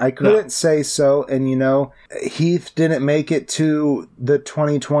couldn't say so, and you know, Heath didn't make it to the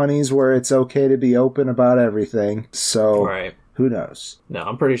 2020s where it's okay to be open about everything, so who knows? No,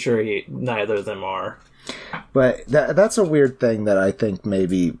 I'm pretty sure neither of them are. But that's a weird thing that I think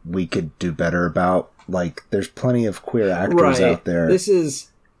maybe we could do better about. Like, there's plenty of queer actors out there. This is,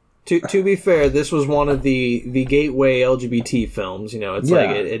 to be fair, this was one of the gateway LGBT films. You know, it's like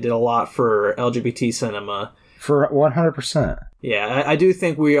it did a lot for LGBT cinema. For 100%. Yeah, I do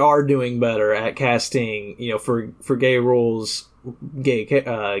think we are doing better at casting, you know, for gay roles,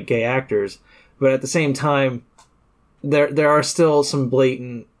 gay actors. But at the same time, there are still some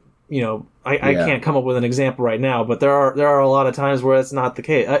blatant I can't come up with an example right now, but there are a lot of times where that's not the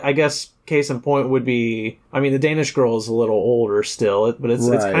case. I guess case in point would be, the Danish Girl is a little older still, but it's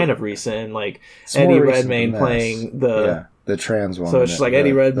kind of recent. And like It's Eddie more recent Redmayne than playing the trans woman. So it's just like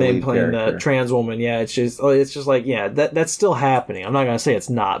Eddie Redmayne playing character. the trans woman. Yeah, it's just like, yeah, that's still happening. I'm not gonna say it's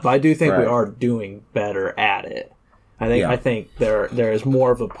not, but I do think we are doing better at it. I think there is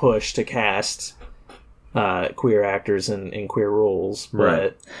more of a push to cast queer actors in queer roles,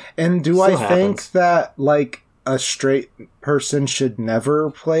 but and do I think that like a straight person should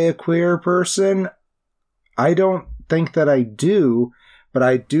never play a queer person? I don't think that I do, but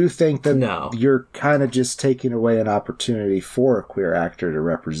I do think that you're kind of just taking away an opportunity for a queer actor to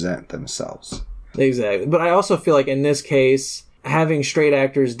represent themselves. Exactly, but I also feel like in this case, having straight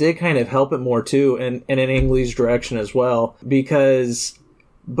actors did kind of help it more too, and in Ang Lee's direction as well, because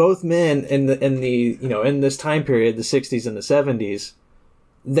both men in this time period, the 60s and the 70s,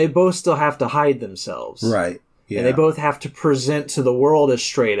 they both still have to hide themselves. Right. Yeah. And they both have to present to the world as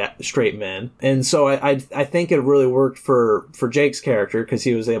straight men. And so I think it really worked for Jake's character, because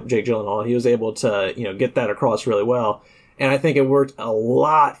Jake Gyllenhaal, he was able to, get that across really well. And I think it worked a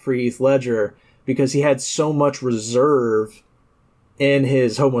lot for Heath Ledger, because he had so much reserve in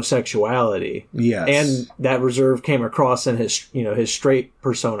his homosexuality. Yes. And that reserve came across in his straight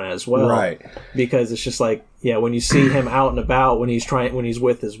persona as well. Right. Because it's just like, when you see him out and about, when he's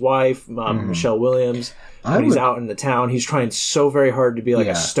with his wife, Michelle Williams, he's out in the town, he's trying so very hard to be like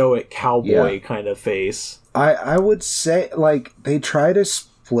a stoic cowboy kind of face. I would say, like, they try to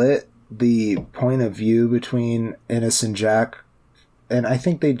split the point of view between Innes and Jack, and I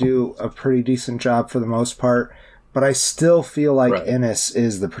think they do a pretty decent job for the most part. But I still feel like Innes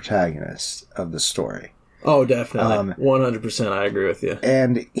is the protagonist of the story. Oh, definitely. 100%. I agree with you.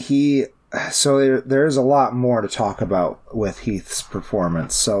 And there is a lot more to talk about with Heath's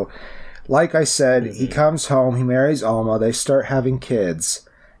performance. So, like I said, he comes home, he marries Alma, they start having kids.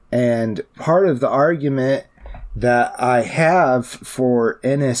 And part of the argument that I have for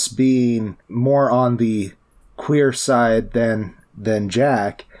Innes being more on the queer side than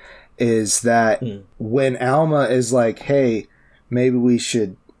Jack is that when Alma is like, hey, maybe we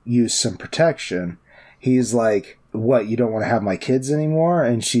should use some protection, he's like, what, you don't want to have my kids anymore?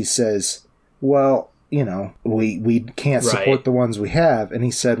 And she says, well, we can't support the ones we have. And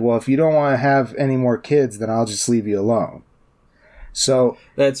he said, well, if you don't want to have any more kids, then I'll just leave you alone. So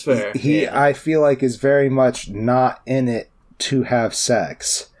that's fair. I feel like, is very much not in it to have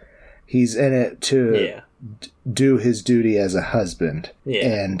sex. He's in it to do his duty as a husband. Yeah.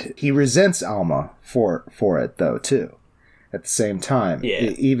 And he resents Alma for it, though, too. At the same time,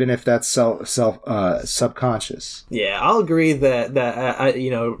 even if that's subconscious. Yeah, I'll agree that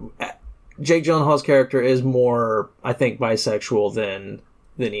Jake Gyllenhaal's character is more, I think, bisexual than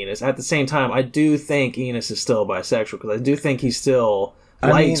Innes. At the same time, I do think Innes is still bisexual, because I do think he still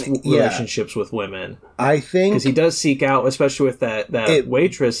likes relationships with women. I think because he does seek out, especially with that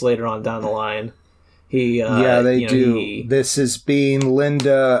waitress later on down the line. They do. This is being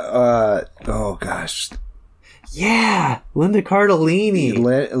Linda. Oh gosh. Yeah, Linda Cardellini.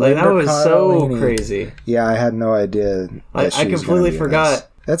 Linda that was Cardellini. So crazy. Yeah, I had no idea. I completely forgot.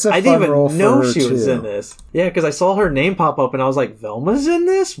 That's a I fun didn't role even know for her she was too. in this. Yeah, because I saw her name pop up and I was like, Velma's in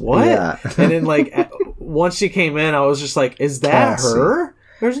this? What? Yeah. And then once she came in, I was just like, is that Cassie. Her?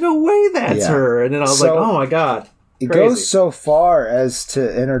 There's no way that's her. And then I was like, oh my god. It Crazy. goes so far as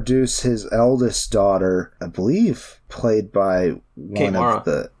to introduce his eldest daughter, I believe, played by Kate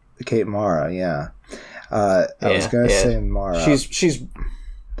Mara. Kate Mara. Yeah, I was going to say Mara. She's.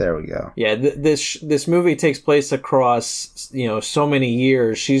 There we go. Yeah, this movie takes place across so many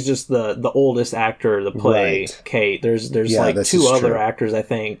years. She's just the oldest actor to play Kate. There's like two other actors, I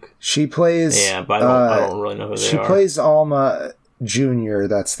think. She plays. Yeah, but I don't really know who they are. She plays Alma Jr.,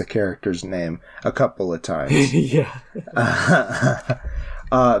 that's the character's name, a couple of times. Yeah.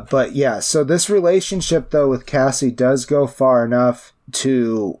 But yeah, so this relationship, though, with Cassie does go far enough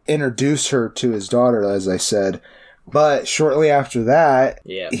to introduce her to his daughter, as I said. But shortly after that,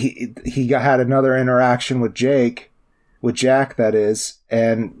 he had another interaction with Jack, that is,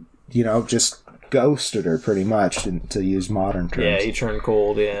 and, just ghosted her pretty much, to use modern terms. Yeah, he turned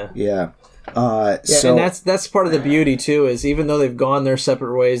cold, yeah. Yeah. And that's part of the beauty too, is even though they've gone their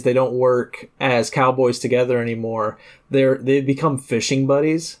separate ways, they don't work as cowboys together anymore. They become fishing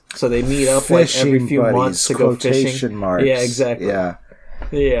buddies, so they meet up like every few months to go fishing. Marks. Yeah, exactly.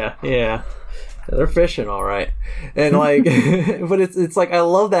 Yeah. They're fishing all right, and but it's like, I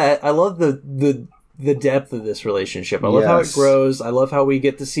love that. I love the depth of this relationship. I love how it grows. I love how we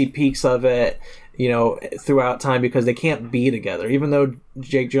get to see peaks of it, throughout time because they can't be together. Even though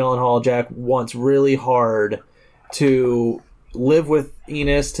Jake Gyllenhaal, Jack, wants really hard to live with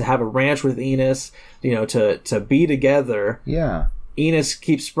Enos, to have a ranch with Enos, to be together. Yeah. Enos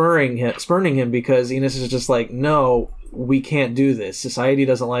keeps spurning him because Enos is just like, no, we can't do this. Society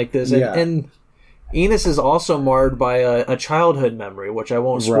doesn't like this. And Enos is also marred by a childhood memory, which I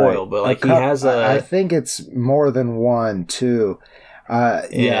won't spoil, but like I think it's more than one too.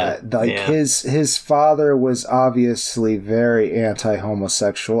 His father was obviously very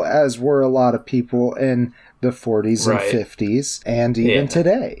anti-homosexual, as were a lot of people in the 40s and 50s, and even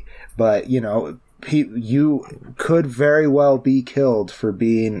today. But you could very well be killed for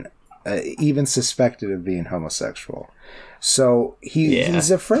being even suspected of being homosexual. So he's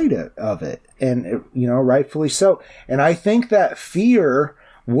afraid of it, and rightfully so. And I think that fear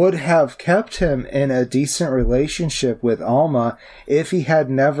would have kept him in a decent relationship with Alma if he had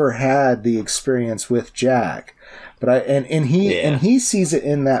never had the experience with Jack. But he sees it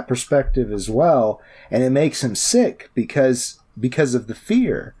in that perspective as well, and it makes him sick because of the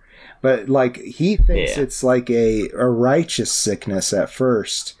fear. But like he thinks it's like a righteous sickness at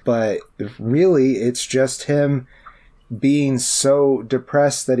first, but really it's just him being so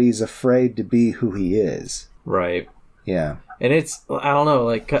depressed that he's afraid to be who he is. Right. Yeah. And it's, I don't know,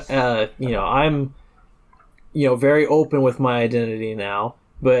 like, I'm, very open with my identity now,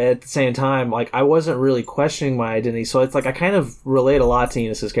 but at the same time, like, I wasn't really questioning my identity. So it's like, I kind of relate a lot to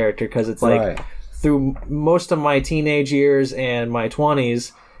Enos's character because it's like, through most of my teenage years and my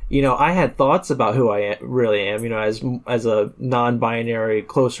 20s, I had thoughts about who I really am, as a non-binary,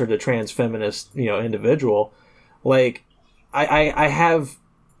 closer to trans feminist, individual. Like, I have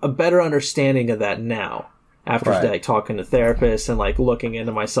a better understanding of that now after like talking to therapists and like looking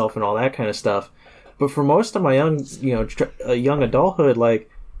into myself and all that kind of stuff. But for most of my young adulthood,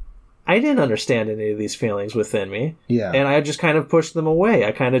 like I didn't understand any of these feelings within me. Yeah. And I just kind of pushed them away.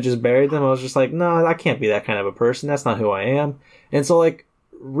 I kind of just buried them. I was just like, no, I can't be that kind of a person. That's not who I am. And so like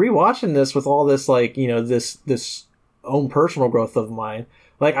rewatching this with all this, like, this own personal growth of mine,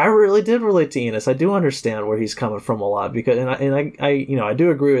 like I really did relate to Enos. I do understand where he's coming from a lot because, I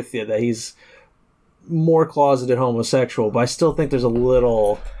do agree with you that he's more closeted homosexual, but I still think there's a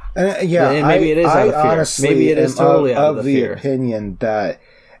little, and maybe it is out of fear. Honestly, maybe it is totally out of the fear. Opinion that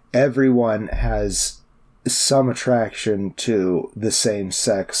everyone has some attraction to the same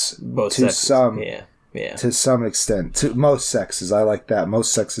sex, both to sexes. To some extent, to most sexes. I like that,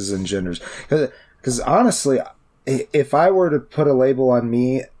 most sexes and genders, because honestly, if I were to put a label on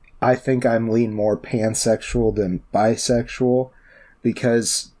me, I think I'm lean more pansexual than bisexual,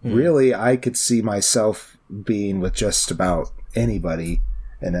 because really I could see myself being with just about anybody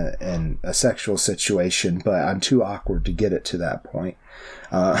in a sexual situation, but I'm too awkward to get it to that point.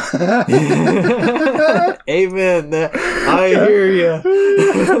 Amen. I hear you.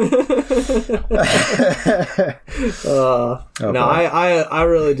 I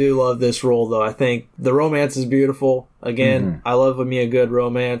really do love this role, though. I think the romance is beautiful. Again, I love me a good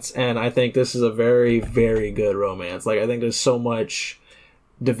romance, and I think this is a very, very good romance. Like, I think there's so much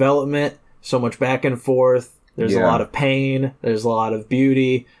development, so much back and forth. There's a lot of pain. There's a lot of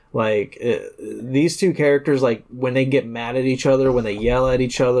beauty. Like, these two characters, like, when they get mad at each other, when they yell at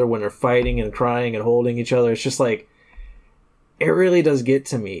each other, when they're fighting and crying and holding each other, it's just like, it really does get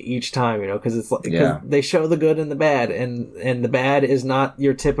to me each time, because it's like, because they show the good and the bad, and the bad is not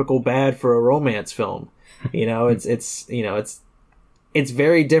your typical bad for a romance film. It's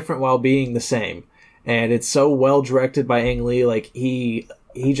very different while being the same. And it's so well directed by Ang Lee. Like, he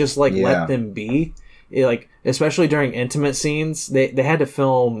just, like, let them be. Like, especially during intimate scenes, they had to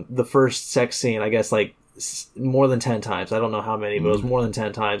film the first sex scene, I guess, like more than 10 times. I don't know how many, but it was more than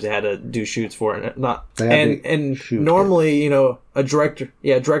 10 times they had to do shoots for it. Normally, a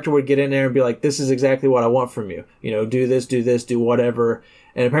director would get in there and be like, this is exactly what I want from you. Do this, do whatever.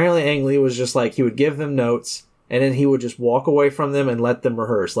 And apparently Ang Lee was just like, he would give them notes and then he would just walk away from them and let them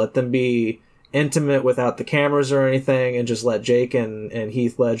rehearse, let them be intimate without the cameras or anything, and just let Jake and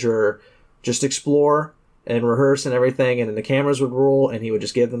Heath Ledger just explore and rehearse and everything, and then the cameras would roll and he would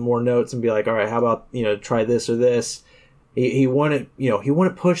just give them more notes and be like, all right, how about, try this or this. He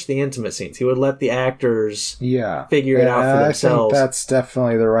wouldn't push the intimate scenes. He would let the actors figure it out for themselves. I think that's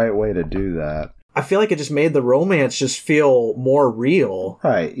definitely the right way to do that. I feel like it just made the romance just feel more real.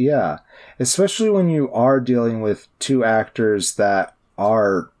 Right, yeah. Especially when you are dealing with two actors that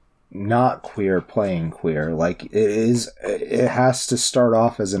are not queer playing queer. Like, it has to start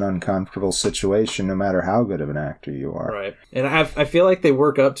off as an uncomfortable situation no matter how good of an actor you are. Right. And I feel like they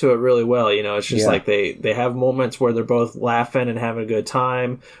work up to it really well. It's just like they have moments where they're both laughing and having a good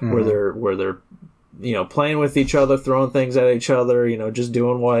time, where they're playing with each other, throwing things at each other, just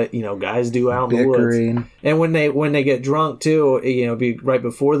doing what, guys do out in the woods. And when they get drunk too, be right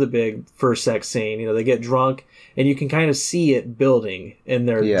before the big first sex scene, they get drunk and you can kind of see it building in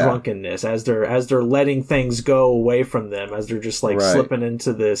their drunkenness as they're letting things go away from them, as they're just like slipping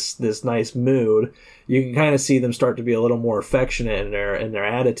into this nice mood. You can kind of see them start to be a little more affectionate in their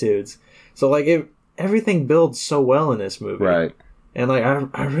attitudes. So like everything builds so well in this movie. Right. And like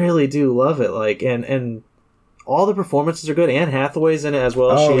I really do love it. Like and all the performances are good. Anne Hathaway's in it as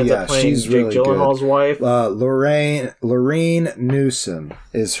well. She ends up playing Jake really Gyllenhaal's wife. Lorraine Newsom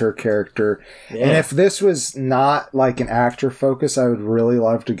is her character. Yeah. And if this was not like an actor focus, I would really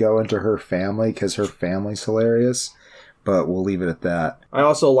love to go into her family because her family's hilarious. But we'll leave it at that. I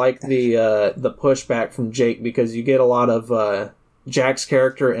also like the pushback from Jake because you get a lot of Jack's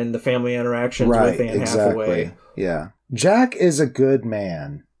character and the family interactions with Anne Hathaway. Yeah. Jack is a good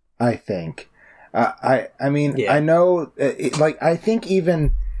man, I think. I know, I think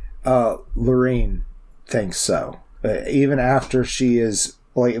even Lorraine thinks so. Even after she is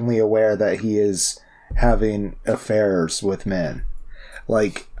blatantly aware that he is having affairs with men.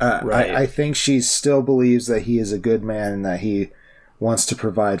 I think she still believes that he is a good man and that he wants to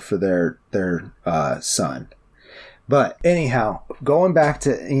provide for their son. But anyhow, going back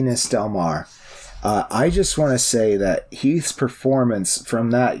to Ines Del Mar, I just want to say that Heath's performance from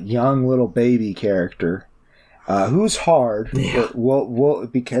that young little baby character, who's hard,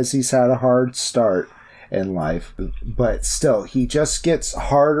 because he's had a hard start in life, but still, he just gets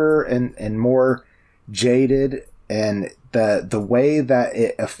harder and more jaded, and the way that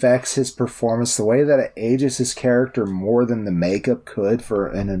it affects his performance, the way that it ages his character more than the makeup could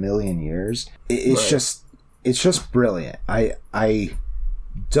in a million years, it's just brilliant. I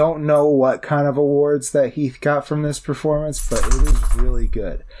don't know what kind of awards that Heath got from this performance, but it is really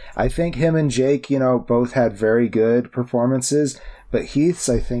good. I think him and Jake, both had very good performances, but Heath's,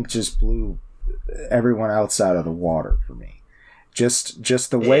 I think, just blew everyone else out of the water for me.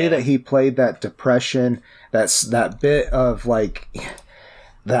 Just the way that he played that depression, that bit of like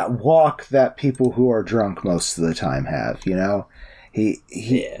that walk that people who are drunk most of the time have, He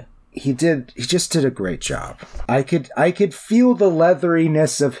just did a great job. I could feel the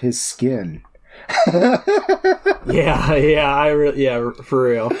leatheriness of his skin. For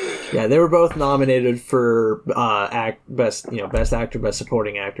real. Yeah, they were both nominated for best actor, best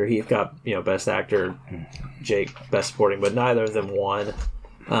supporting actor. Heath got best actor, Jake best supporting, but neither of them won.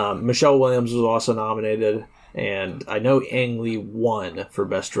 Michelle Williams was also nominated, and I know Ang Lee won for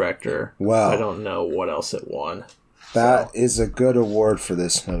best director. Wow. I don't know what else it won. That is a good award for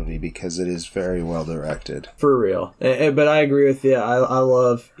this movie because it is very well directed. For real. But I agree with you. I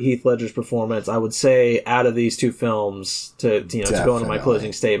love Heath Ledger's performance. I would say out of these two films, to go into my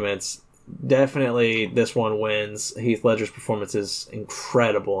closing statements, definitely this one wins. Heath Ledger's performance is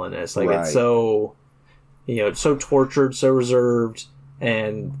incredible in this. It's so, so tortured, so reserved.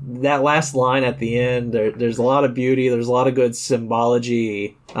 And that last line at the end, there's a lot of beauty. There's a lot of good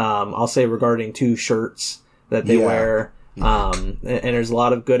symbology, I'll say, regarding two shirts that they wear, and there's a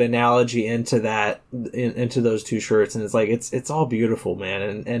lot of good analogy into that, into those two shirts, and it's all beautiful,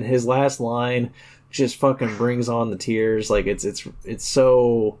 man. And his last line just fucking brings on the tears. Like it's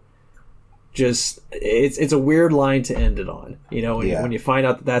so just it's a weird line to end it on. When you find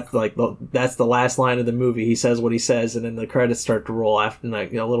out that's the last line of the movie, he says what he says, and then the credits start to roll after a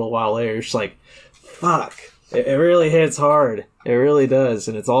little while later. It's just like, fuck. It really hits hard. It really does,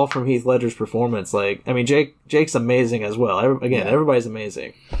 and it's all from Heath Ledger's performance. Jake's amazing as well. Everybody's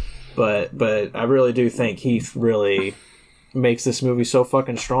amazing, but I really do think Heath really makes this movie so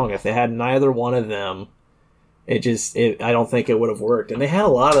fucking strong. If they had neither one of them, I don't think it would have worked. And they had a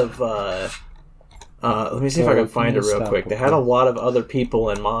lot of let me see if I can find it real quick. They had a lot of other people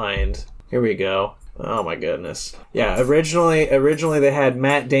in mind. Here we go. Oh my goodness. Yeah, originally they had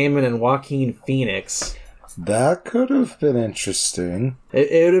Matt Damon and Joaquin Phoenix. That could have been interesting.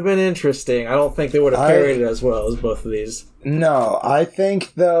 It would have been interesting. I don't think they would have carried it as well as both of these. No, I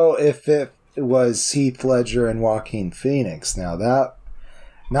think, though, if it was Heath Ledger and Joaquin Phoenix, now that...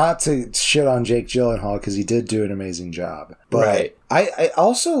 Not to shit on Jake Gyllenhaal, because he did do an amazing job. But I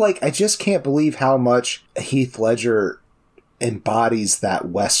also, I just can't believe how much Heath Ledger embodies that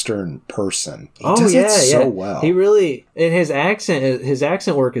Western person. He does it so well. He really, and his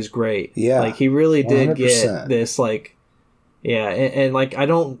accent work is great. Yeah. He really did 100%. Get this, and I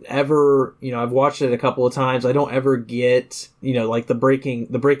don't ever, I've watched it a couple of times. I don't ever get, the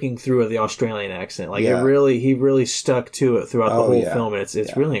breaking through of the Australian accent. He really stuck to it throughout the whole film. And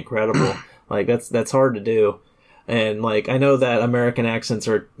it's really incredible. That's hard to do. And, like, I know that American accents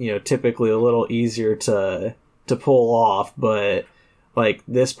are, typically a little easier to pull off, but, like,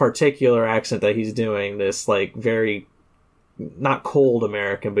 this particular accent that he's doing, this, like, very, not cold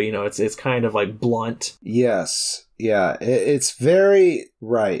American, but, it's kind of, like, blunt. Yes. Yeah. It's very,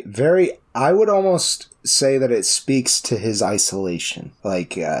 right. Very, I would almost say that it speaks to his isolation.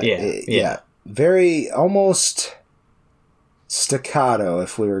 Like, yeah. Very, almost staccato,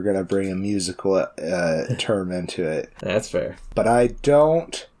 if we were going to bring a musical term into it. That's fair. But I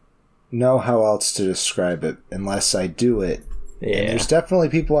don't know how else to describe it unless I do it. Yeah. And there's definitely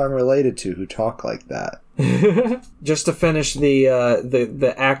people I'm related to who talk like that. Just to finish the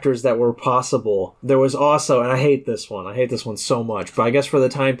actors that were possible, there was also, and I hate this one so much, but I guess for the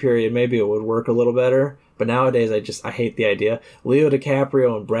time period maybe it would work a little better, but nowadays I hate the idea. Leo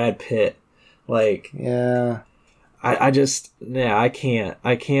DiCaprio and Brad Pitt. Like, yeah. I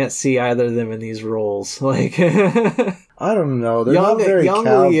can't see either of them in these roles. Like, I don't know. They're not very young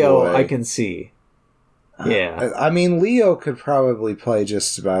cowboy. Leo, I can see. Yeah. I mean, Leo could probably play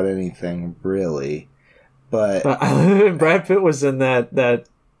just about anything, really. But Brad Pitt was in that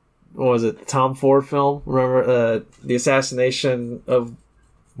what was it, the Tom Ford film? Remember the assassination of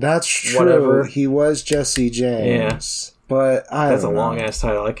That's true. Whatever. He was Jesse James. Yeah. But that's a long ass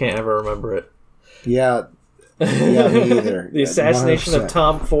title. I can't ever remember it. Yeah. Yeah, me either. The assassination 100%. Of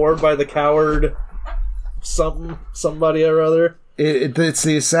Tom Ford by the coward somebody or other. It's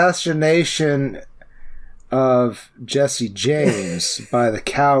the assassination of Jesse James by the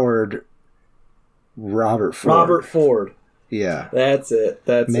coward Robert Ford. Robert Ford. Yeah. That's it.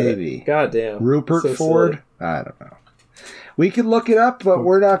 Maybe. Goddamn. Rupert Ford? Silly. I don't know. We could look it up, but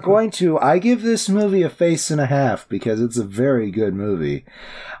we're not going to. I give this movie a 5.5 because it's a very good movie.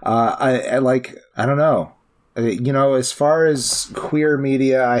 I don't know. As far as queer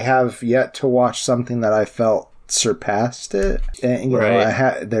media, I have yet to watch something that I felt surpassed it. And,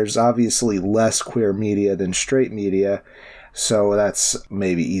 there's obviously less queer media than straight media, so that's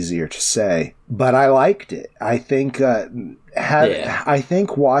maybe easier to say. But I liked it. I think I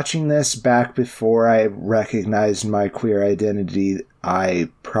think watching this back before I recognized my queer identity, I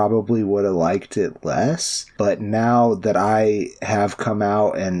probably would have liked it less. But now that I have come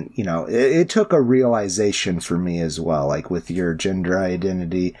out and, it took a realization for me as well, like with your gender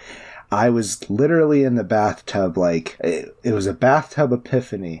identity. I was literally in the bathtub, like, it was a bathtub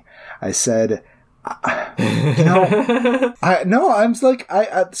epiphany. I said,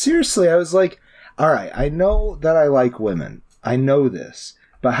 seriously, I was like, all right, I know that I like women. I know this.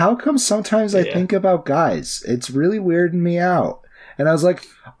 But how come sometimes I think about guys? It's really weirding me out. And I was like,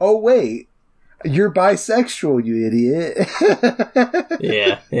 oh, wait, you're bisexual, you idiot.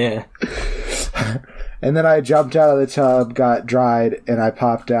 Yeah. And then I jumped out of the tub, got dried, and I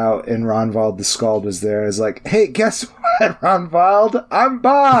popped out, and Ronvald the Scald was there. I was like, hey, guess what, Ronvald? I'm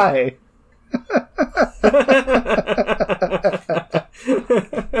bi!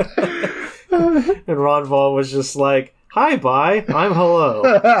 And Ronvald was just like, hi, bi, I'm hello.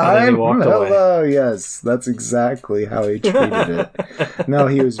 And I'm hello, away. Yes. That's exactly how he treated it. No,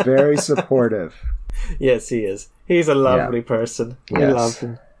 he was very supportive. Yes, he is. He's a lovely person. Yes. I love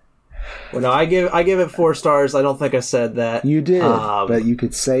him. Well, no, I give it 4 stars. I don't think I said that. You did, but you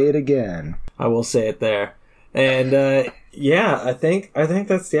could say it again. I will say it there. And I think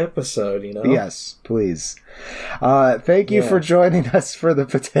that's the episode. Yes, please. Thank you for joining us for the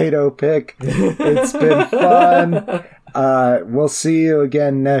potato pick. It's been fun. We'll see you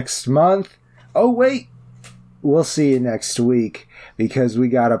again next month. Oh wait, we'll see you next week. Because we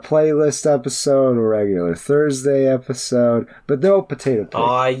got a playlist episode, a regular Thursday episode, but no potato pick.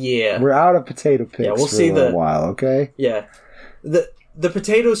 Oh, yeah. We're out of potato picks we'll see a little while, okay? Yeah. The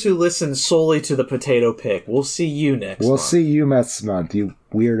potatoes who listen solely to the potato pick, we'll see you next month. We'll see you next month, you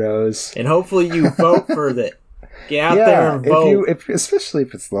weirdos. And hopefully you vote for it. Get out there and vote. Especially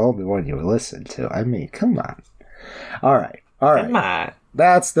if it's the only one you listen to. I mean, come on. All right. Come on.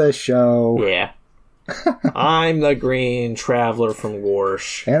 That's the show. Yeah. I'm the Green Traveler from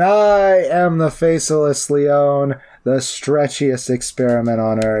Warsh. And I am the Faceless Leon, the stretchiest experiment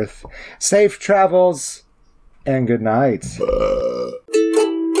on Earth. Safe travels, and good night.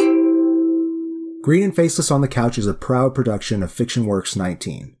 Green and Faceless on the Couch is a proud production of FictionWorks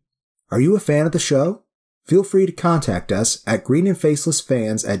 19. Are you a fan of the show? Feel free to contact us at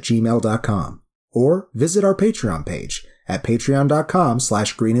greenandfacelessfans@gmail.com or visit our Patreon page at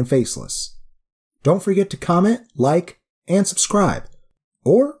patreon.com/greenandfaceless. Don't forget to comment, like, and subscribe,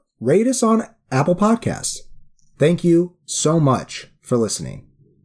 or rate us on Apple Podcasts. Thank you so much for listening.